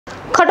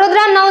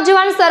ખટોદરા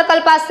નવજીવન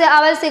circle પાસે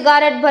આવેલ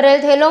cigarette ભરેલ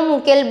થેલો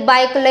મૂકેલ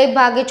બાઇક લઈ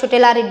ભાગી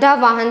છૂટેલા રીઢા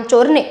વાહન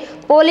ચોરને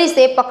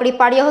પોલીસે પકડી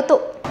પાડ્યો હતો।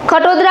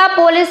 ખટોદરા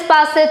પોલીસ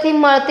પાસેથી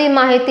મળતી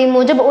માહિતી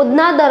મુજબ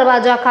ઉધના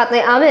દરવાજા ખાતે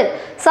આવેલ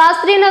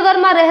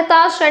શાસ્ત્રીનગરમાં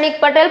રહેતા ક્ષણિક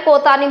પટેલ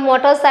પોતાની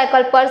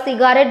મોટરસાયકલ પર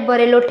સિગારેટ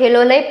ભરેલો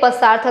ઠેલો લઈ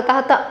પસાર થતા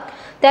હતા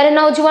ત્યારે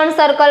નવજીવન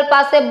સર્કલ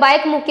પાસે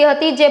બાઇક મૂકી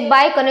હતી, જે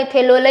બાઇક અને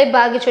થેલો લઈ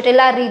ભાગી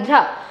છૂટેલા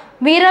રીઢા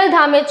વિરલ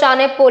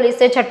ધામેચાને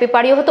પોલીસે ઝડપી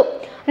પાડ્યો હતો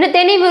અને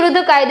તેની વિરુદ્ધ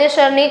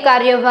કાયદેસરની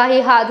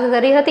કાર્યવાહી હાથ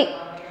ધરી હતી।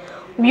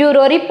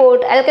 Bureau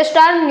report, LK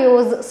star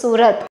news, Surat.